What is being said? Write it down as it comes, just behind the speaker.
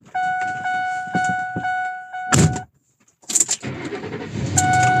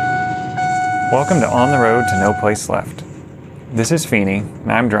Welcome to On the Road to No Place Left. This is Feeney,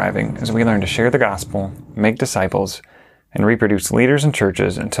 and I'm driving as we learn to share the gospel, make disciples, and reproduce leaders and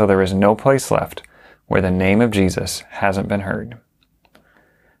churches until there is no place left where the name of Jesus hasn't been heard.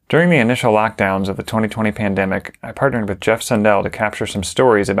 During the initial lockdowns of the 2020 pandemic, I partnered with Jeff Sundell to capture some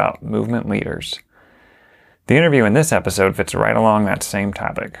stories about movement leaders. The interview in this episode fits right along that same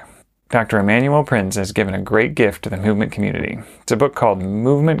topic. Dr. Emmanuel Prinz has given a great gift to the movement community. It's a book called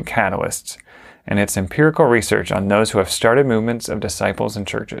Movement Catalysts, and it's empirical research on those who have started movements of disciples and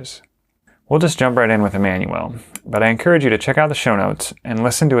churches. We'll just jump right in with Emmanuel, but I encourage you to check out the show notes and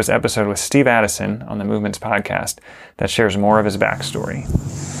listen to his episode with Steve Addison on the Movements podcast that shares more of his backstory.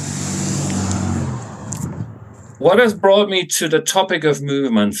 What has brought me to the topic of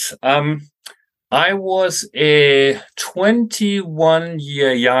movements? I was a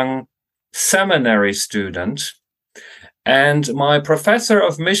 21-year young seminary student, and my professor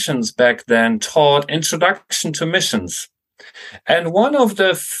of missions back then taught Introduction to Missions. And one of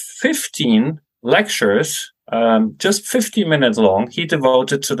the 15 lectures, just 50 minutes long, he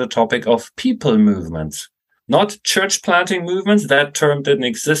devoted to the topic of people movements. Not church planting movements, that term didn't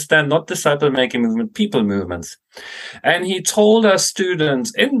exist then, not disciple-making movement, people movements. And he told us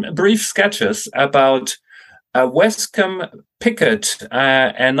students in brief sketches about Westcombe Pickett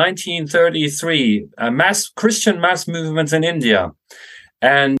in 1933, Christian mass movements in India,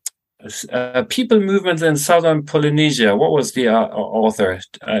 and people movements in southern Polynesia. What was the author?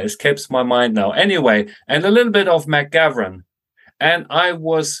 Escapes my mind now. Anyway, and a little bit of McGavran. And I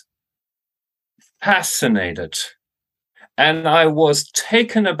was fascinated. And I was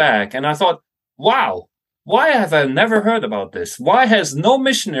taken aback. And I thought, wow, why have I never heard about this? Why has no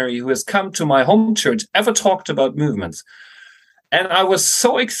missionary who has come to my home church ever talked about movements? And I was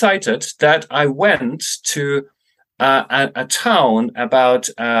so excited that I went to a town about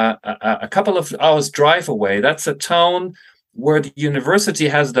a couple of hours drive away. That's a town where the university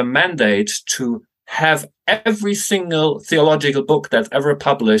has the mandate to have every single theological book that's ever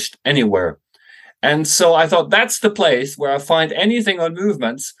published anywhere. And so I thought that's the place where I find anything on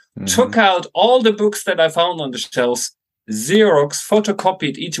movements, took out all the books that I found on the shelves, Xerox,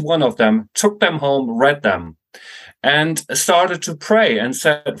 photocopied each one of them, took them home, read them, and started to pray and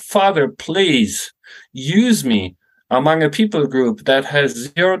said, Father, please use me among a people group that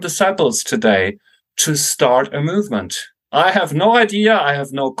has 0 disciples today to start a movement. I have no idea. I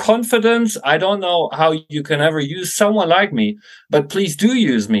have no confidence. I don't know how you can ever use someone like me, but please do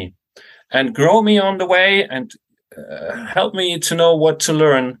use me and grow me on the way and help me to know what to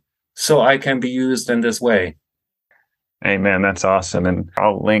learn so I can be used in this way. Amen. That's awesome. And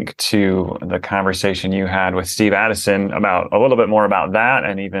I'll link to the conversation you had with Steve Addison about a little bit more about that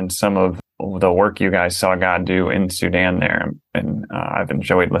and even some of the work you guys saw God do in Sudan there. And I've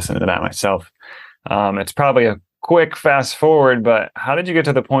enjoyed listening to that myself. It's probably a quick fast forward, but how did you get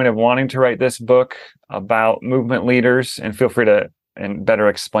to the point of wanting to write this book about movement leaders? And feel free to and better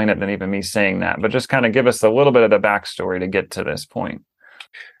explain it than even me saying that, but just kind of give us a little bit of the backstory to get to this point.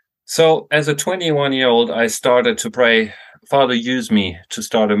 So as a 21-year-old, I started to pray, Father, use me to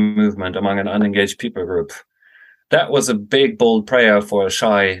start a movement among an unengaged people group. That was a big, bold prayer for a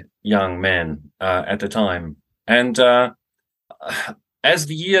shy young man at the time. And as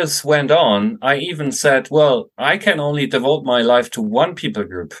the years went on, I even said, well, I can only devote my life to one people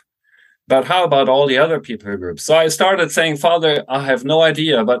group. But how about all the other people groups? So I started saying, Father, I have no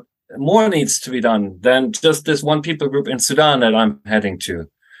idea, but more needs to be done than just this one people group in Sudan that I'm heading to.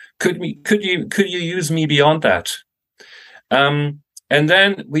 Could you use me beyond that? And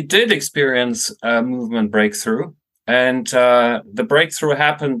then we did experience a movement breakthrough. And the breakthrough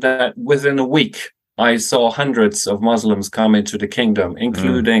happened that within a week, I saw hundreds of Muslims come into the kingdom,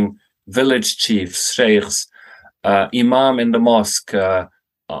 including village chiefs, sheikhs, imam in the mosque,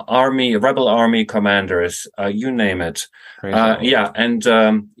 rebel army commanders, you name it. And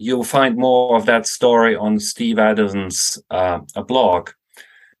you'll find more of that story on Steve Addison's blog.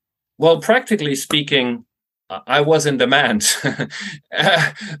 Well, practically speaking, I was in demand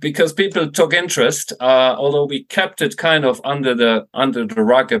because people took interest, although we kept it kind of under the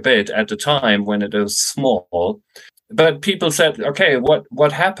rug a bit at the time when it was small. But people said, okay,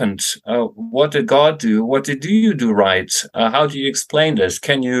 what happened? What did God do? What did you do right? How do you explain this?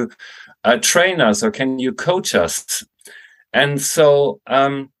 Can you train us or can you coach us? And so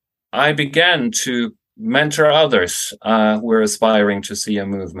I began to mentor others who were aspiring to see a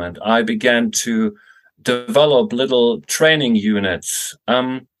movement. I began to develop little training units.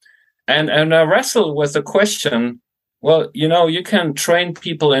 And I wrestled with the question, well, you can train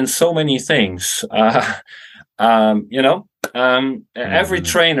people in so many things. Every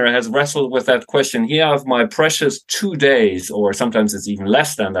trainer has wrestled with that question. Here I have my precious 2 days, or sometimes it's even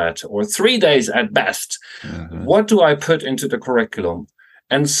less than that, or 3 days at best. What do I put into the curriculum?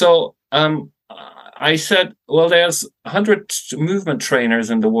 And so I said, well, there's 100 movement trainers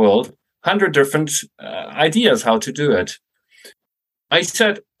in the world, 100 different ideas how to do it. I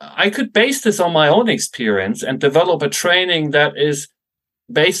said, I could base this on my own experience and develop a training that is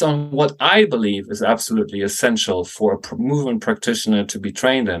based on what I believe is absolutely essential for a movement practitioner to be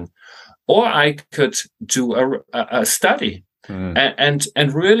trained in. Or I could do a study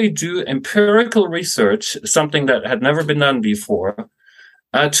and really do empirical research, something that had never been done before,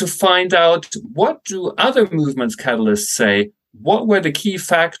 to find out, what do other movements catalysts say? What were the key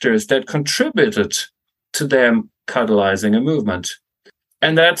factors that contributed to them catalyzing a movement?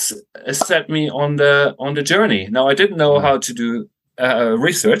 And that's set me on the journey. Now, I didn't know how to do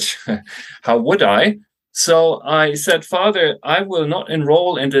research. How would I? So I said, Father, I will not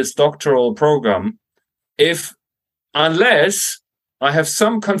enroll in this doctoral program unless I have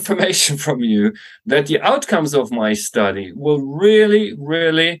some confirmation from you that the outcomes of my study will really,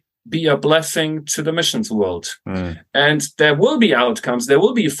 really be a blessing to the missions world. And there will be outcomes, there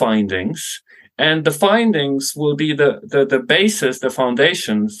will be findings, and the findings will be the basis, the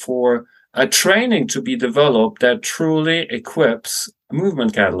foundation for a training to be developed that truly equips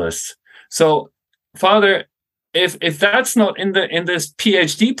movement catalysts. So, Father, if that's not in this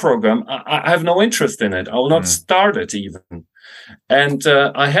PhD program, I have no interest in it. I will not start it even. And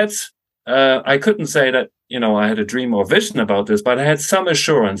I couldn't say that, I had a dream or vision about this, but I had some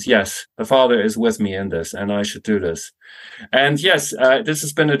assurance. Yes, the Father is with me in this, and I should do this. And yes, this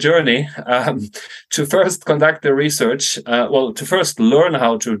has been a journey to first conduct the research, to first learn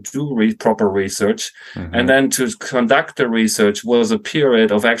how to do proper research, and then to conduct the research was a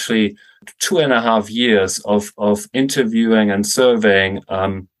period of actually 2.5 years of interviewing and surveying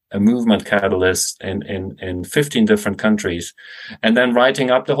a movement catalyst in 15 different countries. And then writing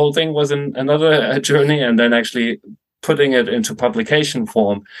up the whole thing was another journey, and then actually putting it into publication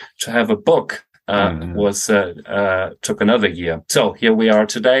form to have a book took another year. So here we are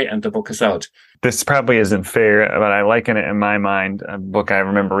today, and the book is out. This probably isn't fair, but I liken it in my mind. A book I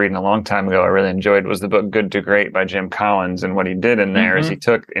remember reading a long time ago I really enjoyed was the book Good to Great by Jim Collins. And what he did in there is he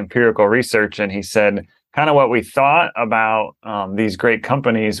took empirical research and he said, kind of what we thought about these great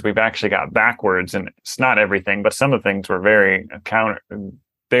companies, we've actually got backwards. And it's not everything, but some of the things were very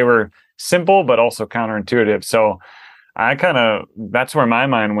they were simple, but also counterintuitive. So that's where my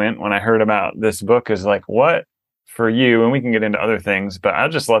mind went when I heard about this book, is like, what for you, and we can get into other things, but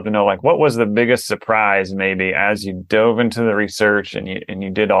I'd just love to know, like, what was the biggest surprise maybe as you dove into the research and you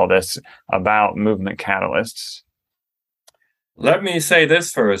did all this about movement catalysts? Let me say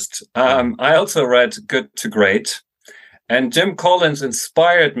this first. I also read Good to Great, and Jim Collins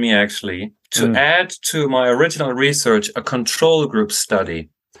inspired me actually to add to my original research a control group study.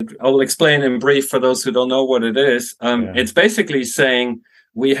 I will explain in brief for those who don't know what it is. It's basically saying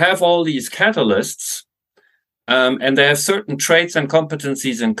we have all these catalysts, and they have certain traits and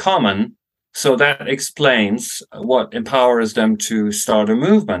competencies in common. So that explains what empowers them to start a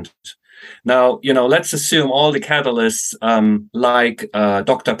movement. Now, let's assume all the catalysts like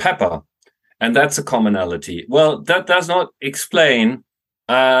Dr. Pepper, and that's a commonality. Well, that does not explain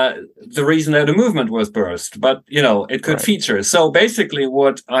the reason that a movement was birthed, but, it could feature. So basically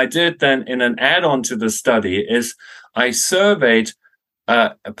what I did then in an add-on to the study is I surveyed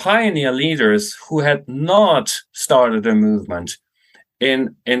pioneer leaders who had not started a movement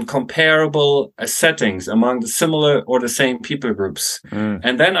in comparable settings among the similar or the same people groups.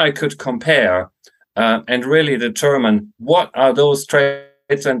 And then I could compare and really determine what are those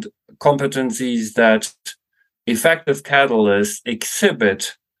traits and competencies that effective catalysts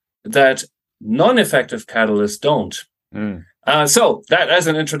exhibit that non-effective catalysts don't. So that as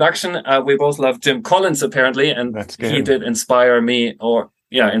an introduction, we both love Jim Collins apparently, and he did inspire me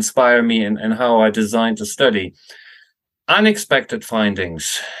in how I designed the study. Unexpected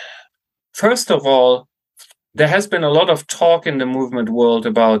findings. First of all, there has been a lot of talk in the movement world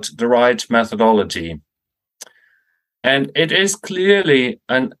about the right methodology. And it is clearly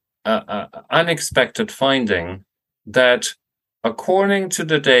an unexpected finding that according to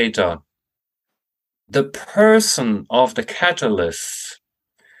the data, the person of the catalysts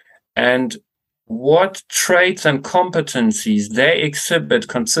and what traits and competencies they exhibit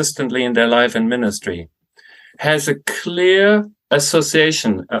consistently in their life and ministry has a clear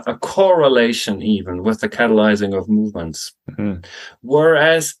association, a correlation even with the catalyzing of movements.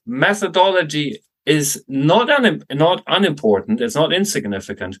 Whereas methodology is not unimportant. It's not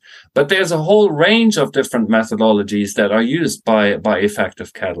insignificant, but there's a whole range of different methodologies that are used by effective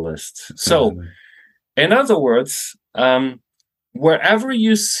catalysts. So, in other words, wherever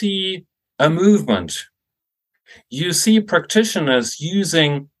you see a movement, you see practitioners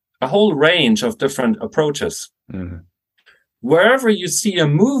using a whole range of different approaches. Wherever you see a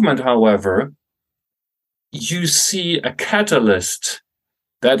movement, however, you see a catalyst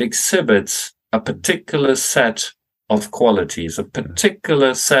that exhibits a particular set of qualities, a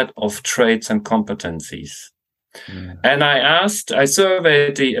particular set of traits and competencies. And I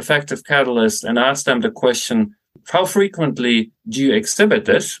surveyed the effective catalyst and asked them the question, how frequently do you exhibit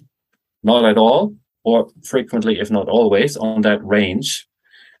this? Not at all, or frequently, if not always, on that range.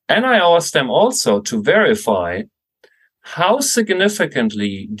 And I asked them also to verify how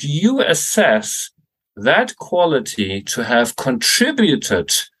significantly do you assess that quality to have contributed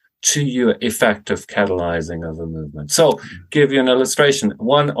to your effective catalyzing of a movement. So, give you an illustration.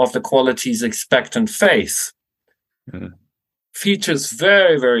 One of the qualities, expectant faith, features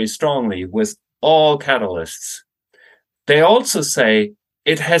very, very strongly with all catalysts. They also say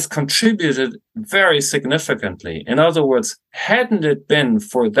it has contributed very significantly. In other words, hadn't it been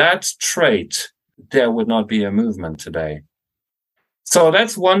for that trait, there would not be a movement today. So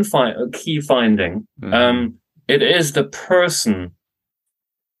that's one key finding. It is the person,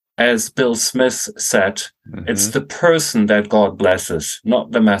 as Bill Smith said, it's the person that God blesses,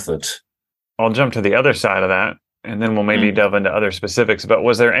 not the method. I'll jump to the other side of that, and then we'll maybe delve into other specifics. But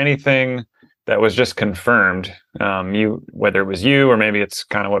was there anything that was just confirmed, whether it was you or maybe it's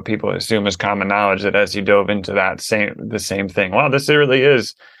kind of what people assume is common knowledge, that as you dove into the same thing, wow, this really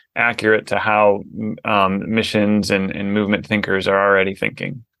is accurate to how missions and movement thinkers are already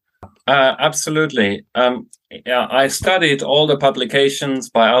thinking? Absolutely. I studied all the publications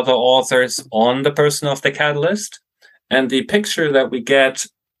by other authors on the person of the catalyst, and the picture that we get,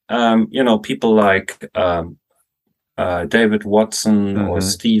 people like David Watson or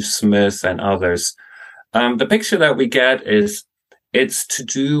Steve Smith and others, the picture that we get is it's to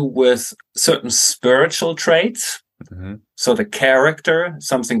do with certain spiritual traits. So the character,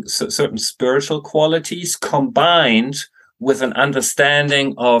 certain spiritual qualities combined with an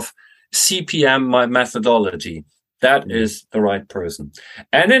understanding of CPM methodology. That is the right person.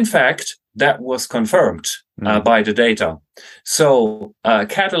 And in fact, that was confirmed by the data. So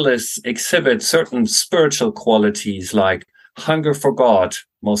catalysts exhibit certain spiritual qualities like hunger for God,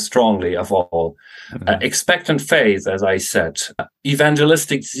 most strongly of all, expectant faith, as I said,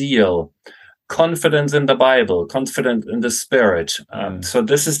 evangelistic zeal, confidence in the Bible, confidence in the Spirit. So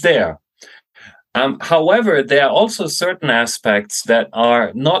this is there. However, there are also certain aspects that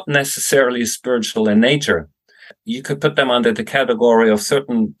are not necessarily spiritual in nature. You could put them under the category of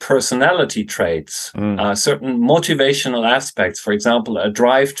certain personality traits, certain motivational aspects, for example, a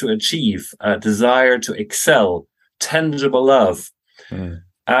drive to achieve, a desire to excel, tangible love,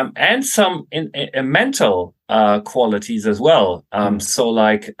 and some mental qualities as well. So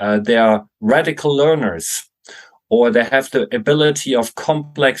like they are radical learners, or they have the ability of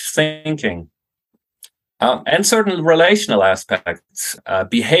complex thinking. And certain relational aspects,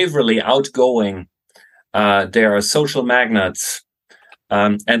 behaviorally outgoing, they are social magnets,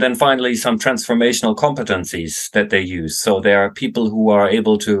 and then finally some transformational competencies that they use. So there are people who are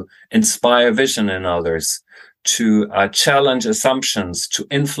able to inspire vision in others, to challenge assumptions, to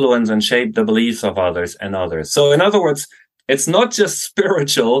influence and shape the beliefs of others and others. So in other words, it's not just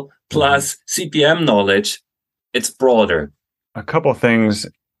spiritual plus CPM knowledge, it's broader. A couple things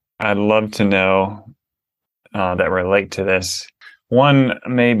I'd love to know that relate to this. One,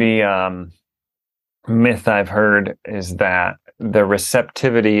 maybe myth I've heard is that the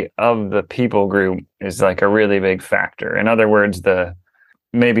receptivity of the people group is like a really big factor. In other words,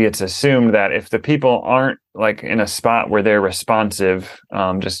 maybe it's assumed that if the people aren't like in a spot where they're responsive,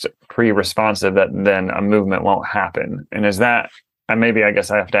 just pre-responsive, that then a movement won't happen. And is that, and maybe I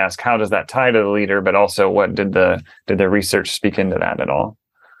guess I have to ask, how does that tie to the leader? But also, what did the research speak into that at all?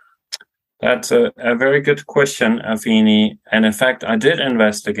 That's a very good question, Afeni. And in fact, I did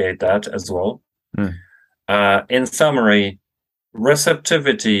investigate that as well. In summary,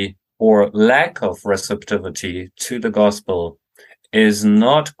 receptivity or lack of receptivity to the gospel is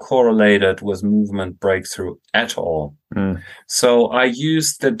not correlated with movement breakthrough at all. So I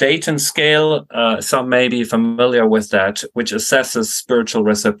used the Dayton scale. Some may be familiar with that, which assesses spiritual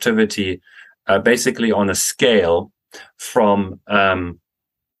receptivity basically on a scale from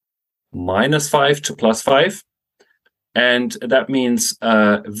 -5 to +5. And that means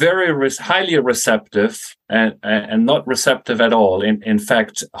highly receptive and not receptive at all. In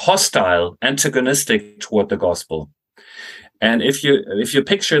fact, hostile, antagonistic toward the gospel. And if you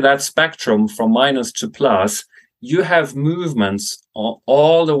picture that spectrum from minus to plus, you have movements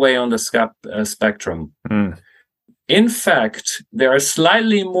all the way on the spectrum. Mm. In fact, there are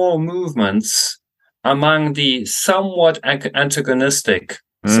slightly more movements among the somewhat antagonistic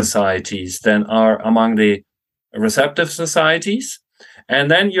societies than are among the receptive societies. And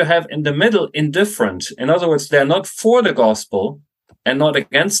then you have in the middle indifferent. In other words, they're not for the gospel and not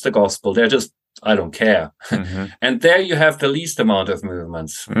against the gospel. They're just, I don't care. Mm-hmm. And there you have the least amount of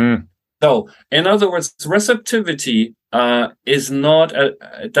movements. Mm. So, in other words, receptivity does not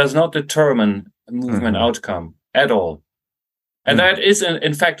determine movement outcome at all. And that is,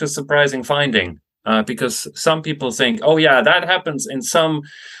 in fact, a surprising finding. Because some people think, oh, yeah, that happens in some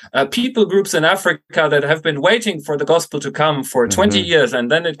people groups in Africa that have been waiting for the gospel to come for 20 years,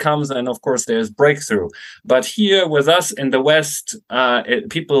 and then it comes, and of course, there's breakthrough. But here with us in the West,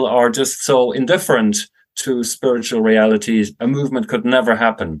 people are just so indifferent to spiritual realities, a movement could never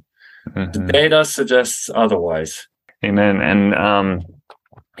happen. The data suggests otherwise. Amen. And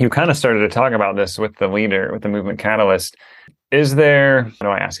you kind of started to talk about this with the leader, with the movement catalyst. Is there, how do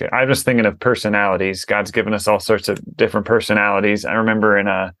I ask it? I'm just thinking of personalities. God's given us all sorts of different personalities. I remember in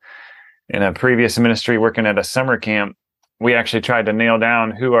a previous ministry working at a summer camp, we actually tried to nail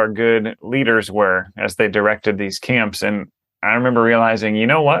down who our good leaders were as they directed these camps. And I remember realizing, you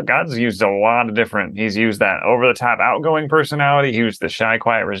know what? God's used a lot of different, he's used that over-the-top outgoing personality. He used the shy,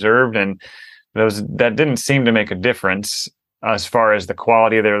 quiet, reserved. And that didn't seem to make a difference as far as the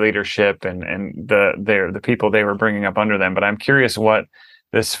quality of their leadership and the people they were bringing up under them. But I'm curious what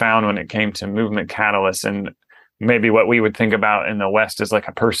this found when it came to movement catalysts and maybe what we would think about in the West as like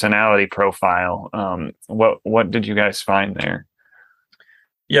a personality profile. What did you guys find there?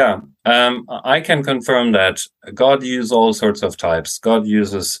 Yeah, I can confirm that God uses all sorts of types. God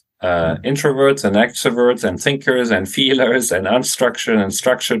uses introverts and extroverts and thinkers and feelers and unstructured and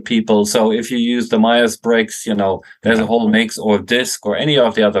structured people. So if you use the Myers-Briggs, there's a whole mix, or DISC or any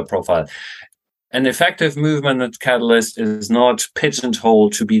of the other profiles. An effective movement catalyst is not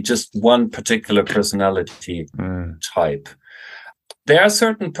pigeonholed to be just one particular personality type. There are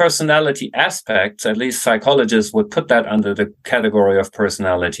certain personality aspects, at least psychologists would put that under the category of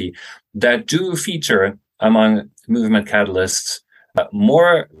personality, that do feature among movement catalysts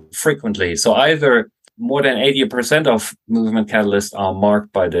more frequently. So either more than 80% of movement catalysts are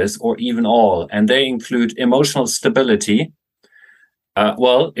marked by this, or even all, and they include emotional stability.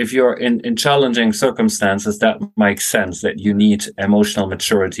 Well, if you're in challenging circumstances, that makes sense that you need emotional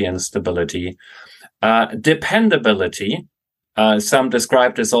maturity and stability. Dependability. Some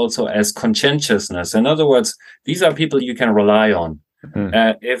describe this also as conscientiousness. In other words, these are people you can rely on.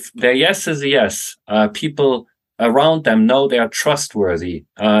 If their yes is a yes, people around them know they are trustworthy.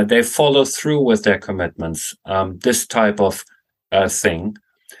 They follow through with their commitments. This type of thing.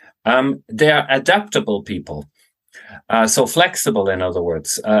 They are adaptable people. So flexible, in other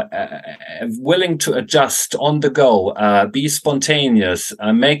words, willing to adjust on the go, be spontaneous,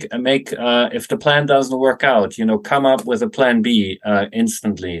 make if the plan doesn't work out, come up with a plan B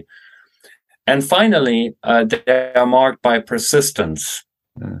instantly. And finally, they are marked by persistence.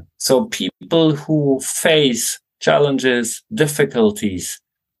 So people who face challenges, difficulties,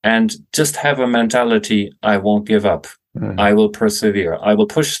 and just have a mentality, I won't give up. I will persevere. I will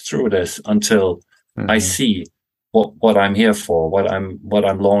push through this until I see what I'm here for, what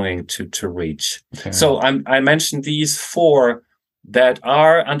I'm longing to reach. Okay. So I mentioned these four that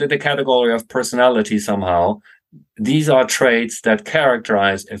are under the category of personality somehow. These are traits that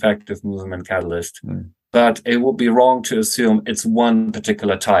characterize effective movement catalyst. But it would be wrong to assume it's one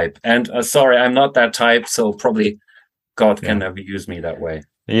particular type. And sorry, I'm not that type, so probably God can never use me that way.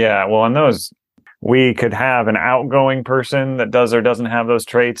 Yeah, well, in those, we could have an outgoing person that does or doesn't have those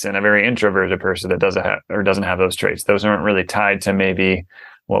traits, and a very introverted person that doesn't have those traits. Those aren't really tied to maybe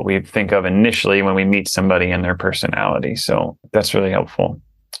what we think of initially when we meet somebody and their personality. So that's really helpful.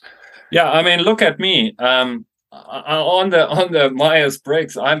 Yeah, I mean, look at me. On the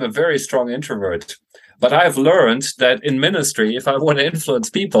Myers-Briggs, I'm a very strong introvert. But I've learned that in ministry, if I want to influence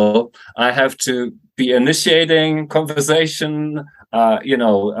people, I have to be initiating conversation,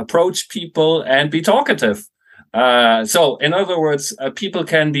 approach people and be talkative. So in other words, people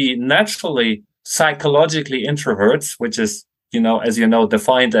can be naturally psychologically introverts, which is, as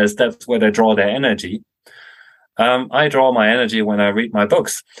defined as that's where they draw their energy. I draw my energy when I read my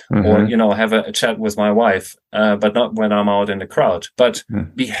books or, have a chat with my wife, but not when I'm out in the crowd. But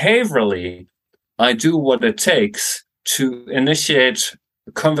behaviorally, I do what it takes to initiate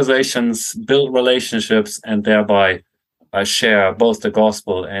conversations, build relationships, and thereby share both the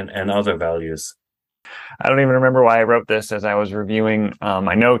gospel and other values. I don't even remember why I wrote this as I was reviewing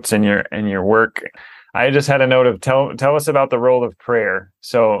my notes in your work. I just had a note of tell us about the role of prayer.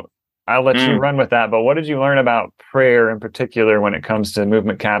 So I'll let you run with that. But what did you learn about prayer in particular when it comes to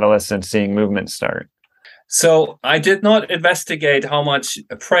movement catalysts and seeing movement start? So I did not investigate how much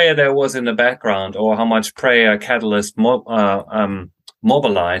prayer there was in the background or how much prayer catalyst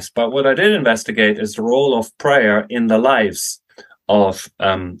mobilized. But what I did investigate is the role of prayer in the lives of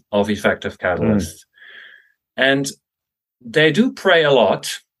effective catalysts. And they do pray a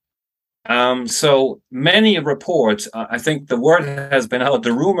lot. So many reports, I think the word has been out,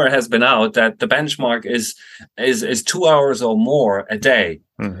 the rumor has been out that the benchmark is 2 hours or more a day.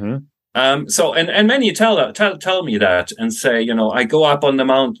 So many tell me that and say, I go up on the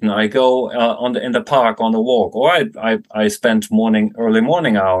mountain, I go in the park on a walk, or I spend early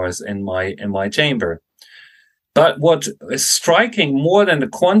morning hours in my chamber. But what is striking more than the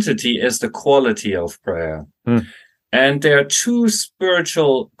quantity is the quality of prayer. And there are two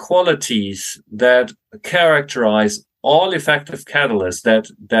spiritual qualities that characterize all effective catalysts that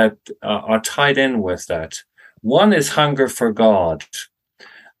are tied in with that. One is hunger for God.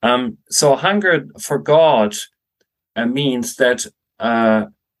 So hunger for God means that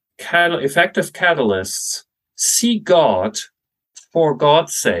effective catalysts see God for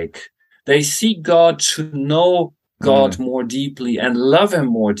God's sake. They seek God to know God more deeply and love him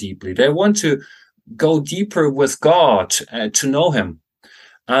more deeply. They want to go deeper with God to know him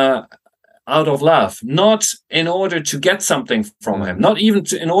out of love, not in order to get something from him, not even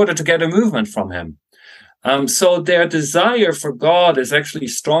in order to get a movement from him. So their desire for God is actually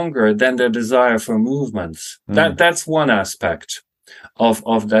stronger than their desire for movements. That's one aspect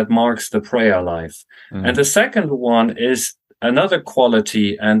of that marks the prayer life. And the second one is another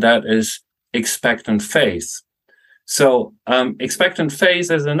quality, and that is expectant faith. So expectant faith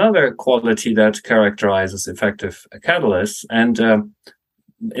is another quality that characterizes effective catalysts, and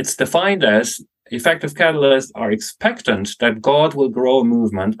it's defined as effective catalysts are expectant that God will grow a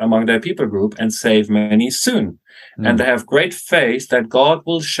movement among their people group and save many soon. And they have great faith that God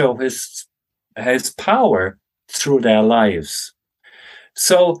will show his power through their lives.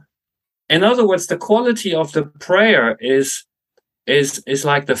 So, in other words, the quality of the prayer is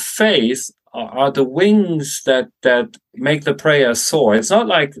like the faith are the wings that make the prayer soar. It's not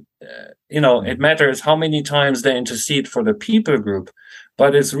like, it matters how many times they intercede for the people group,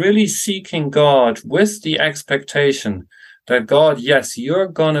 but it's really seeking God with the expectation that God, yes, you're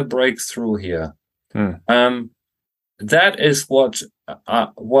going to break through here. That is what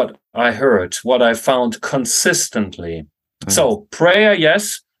I heard, what I found consistently. So prayer,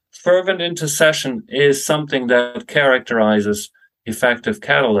 yes, fervent intercession is something that characterizes effective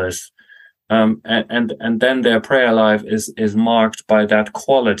catalysts. And then their prayer life is marked by that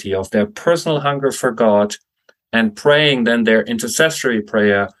quality of their personal hunger for God, and praying then their intercessory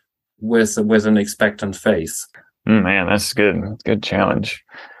prayer with an expectant faith. Man, that's good. Good challenge.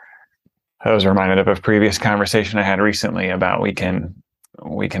 I was reminded of a previous conversation I had recently about we can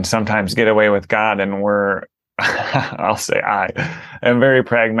sometimes get away with God, and we're I'll say I am very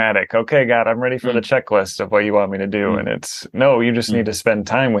pragmatic. Okay, God, I'm ready for the checklist of what you want me to do. And it's, no, you just need to spend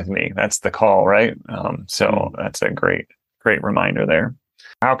time with me. That's the call, right? So that's a great reminder there.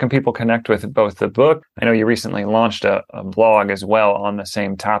 How can people connect with both the book? I know you recently launched a blog as well on the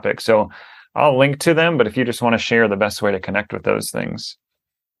same topic. So I'll link to them, but if you just want to share the best way to connect with those things.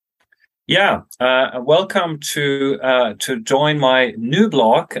 Yeah, welcome to join my new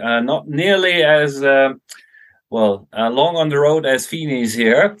blog. Not nearly as long on the road as Feeney's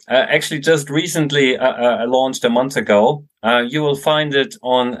here. Actually, just recently launched a month ago. You will find it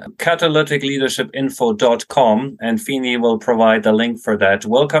on catalyticleadershipinfo.com, and Feeney will provide the link for that.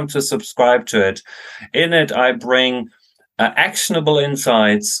 Welcome to subscribe to it. In it, I bring actionable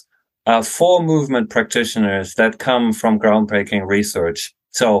insights for movement practitioners that come from groundbreaking research.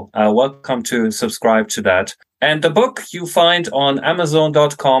 So welcome to subscribe to that. And the book you find on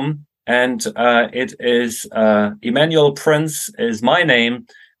Amazon.com. And it is Emmanuel Prince is my name,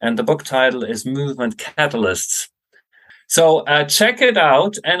 and the book title is Movement Catalysts. So check it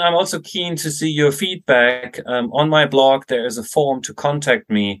out, and I'm also keen to see your feedback. On my blog, there is a form to contact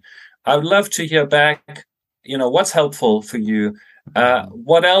me. I would love to hear back, what's helpful for you.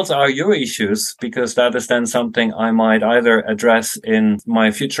 What else are your issues? Because that is then something I might either address in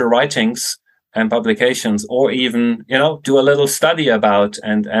my future writings and publications, or even, do a little study about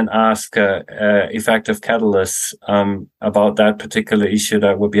and ask effective catalysts about that particular issue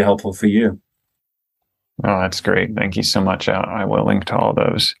that would be helpful for you. Oh, that's great. Thank you so much. I will link to all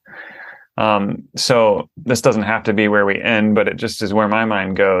those. So this doesn't have to be where we end, but it just is where my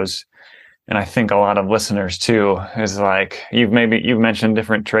mind goes. And I think a lot of listeners too is like, you've mentioned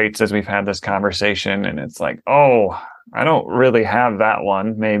different traits as we've had this conversation, and it's like, oh, I don't really have that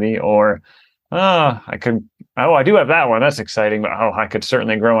one, maybe, or I do have that one. That's exciting, but I could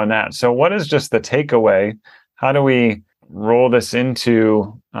certainly grow in that. So what is just the takeaway? How do we roll this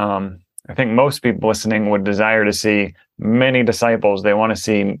into, I think most people listening would desire to see many disciples. They want to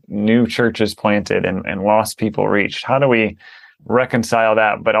see new churches planted and lost people reached. How do we reconcile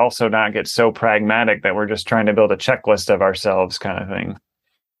that, but also not get so pragmatic that we're just trying to build a checklist of ourselves kind of thing?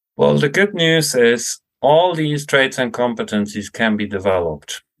 Well, the good news is all these traits and competencies can be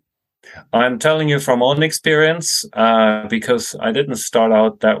developed. I'm telling you from own experience, because I didn't start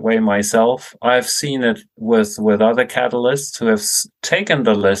out that way myself. I've seen it with other catalysts who have taken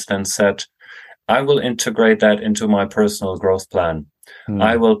the list and said, I will integrate that into my personal growth plan.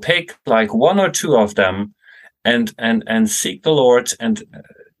 I will pick like one or two of them and seek the Lord and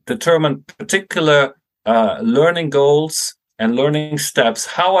determine particular learning goals and learning steps,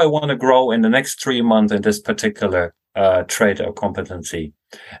 how I want to grow in the next 3 months in this particular trait or competency.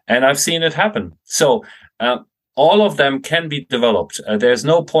 And I've seen it happen. So all of them can be developed. There's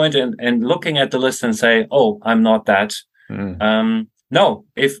no point in looking at the list and say, oh, I'm not that. No,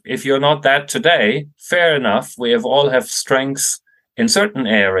 if you're not that today, fair enough. We all have strengths in certain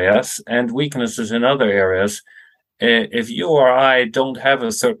areas and weaknesses in other areas. If you or I don't have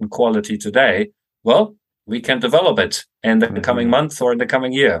a certain quality today, well, we can develop it in the coming month or in the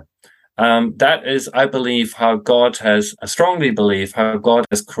coming year. That is, I believe, I strongly believe how God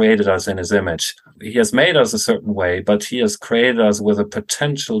has created us in his image. He has made us a certain way, but he has created us with a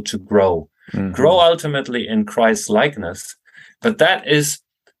potential to grow ultimately in Christ's likeness. But that is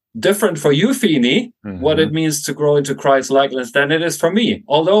different for you, Feeney, what it means to grow into Christ's likeness than it is for me.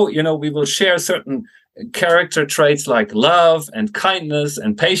 Although, we will share certain character traits like love and kindness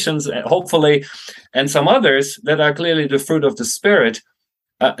and patience, hopefully, and some others that are clearly the fruit of the Spirit.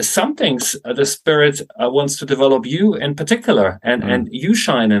 Some things the Spirit wants to develop you in particular, and you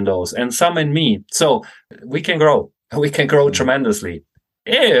shine in those, and some in me. So we can grow. We can grow tremendously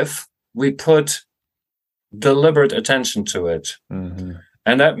if we put deliberate attention to it.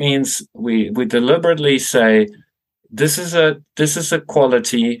 And that means we deliberately say, this is a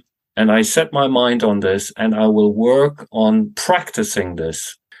quality, and I set my mind on this, and I will work on practicing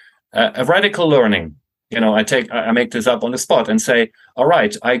this. A radical learning. I make this up on the spot and say, all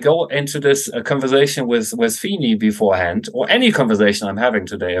right, I go into this conversation with Feeney beforehand, or any conversation I'm having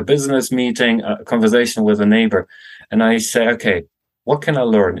today, a business meeting, a conversation with a neighbor. And I say, okay, what can I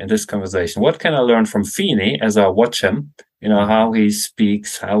learn in this conversation? What can I learn from Feeney as I watch him? How he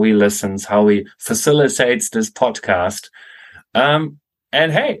speaks, how he listens, how he facilitates this podcast. And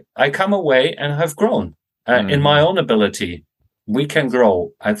hey, I come away and have grown in my own ability. We can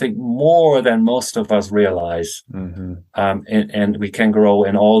grow, I think, more than most of us realize. And we can grow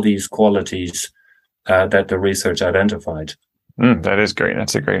in all these qualities that the research identified. That is great.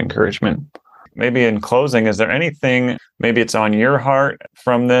 That's a great encouragement. Maybe in closing, is there anything, maybe it's on your heart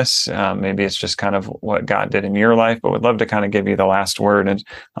from this, maybe it's just kind of what God did in your life, but would love to kind of give you the last word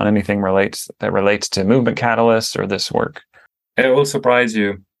on anything that relates to Movement Catalyst or this work. It will surprise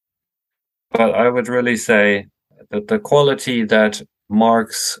you, but I would really say that the quality that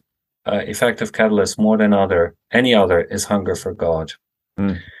marks Effective Catalyst more than any other is hunger for God.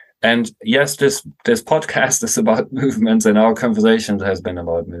 And yes, this podcast is about movements, and our conversation has been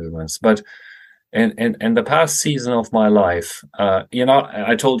about movements, but in the past season of my life,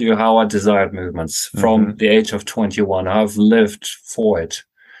 I told you how I desired movements from the age of 21. I've lived for it.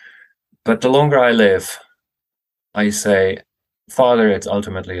 But the longer I live, I say, Father, it's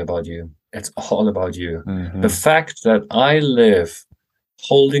ultimately about you. It's all about you. The fact that I live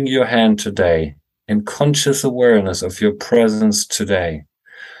holding your hand today in conscious awareness of your presence today,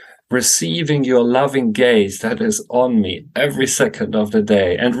 receiving your loving gaze that is on me every second of the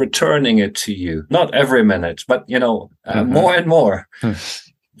day and returning it to you, not every minute, but, more and more.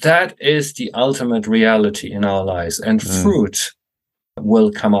 That is the ultimate reality in our lives, and fruit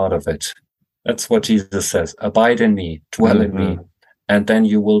will come out of it. That's what Jesus says. Abide in me, dwell in me, and then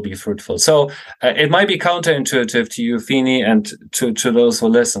you will be fruitful. So it might be counterintuitive to you, Feeney, and to those who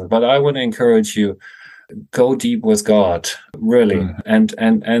listen, but I would encourage you, go deep with God, really,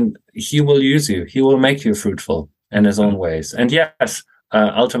 and he will use you. He will make you fruitful in his own ways. And yes,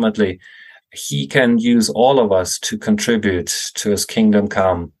 ultimately, he can use all of us to contribute to his kingdom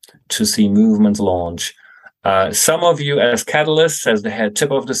come, to see movements launch. Some of you as catalysts, as the head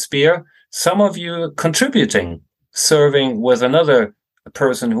tip of the spear, Some of you contributing, serving with another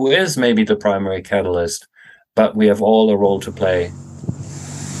person who is maybe the primary catalyst, but we have all a role to play.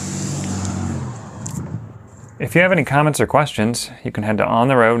 If you have any comments or questions, you can head to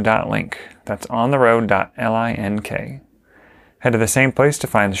ontheroad.link. That's ontheroad.link. Head to the same place to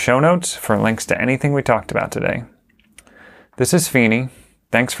find the show notes for links to anything we talked about today. This is Feeney.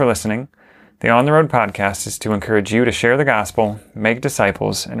 Thanks for listening. The On the Road podcast is to encourage you to share the gospel, make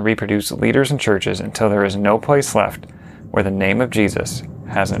disciples, and reproduce leaders and churches until there is no place left where the name of Jesus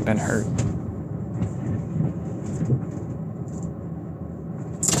hasn't been heard.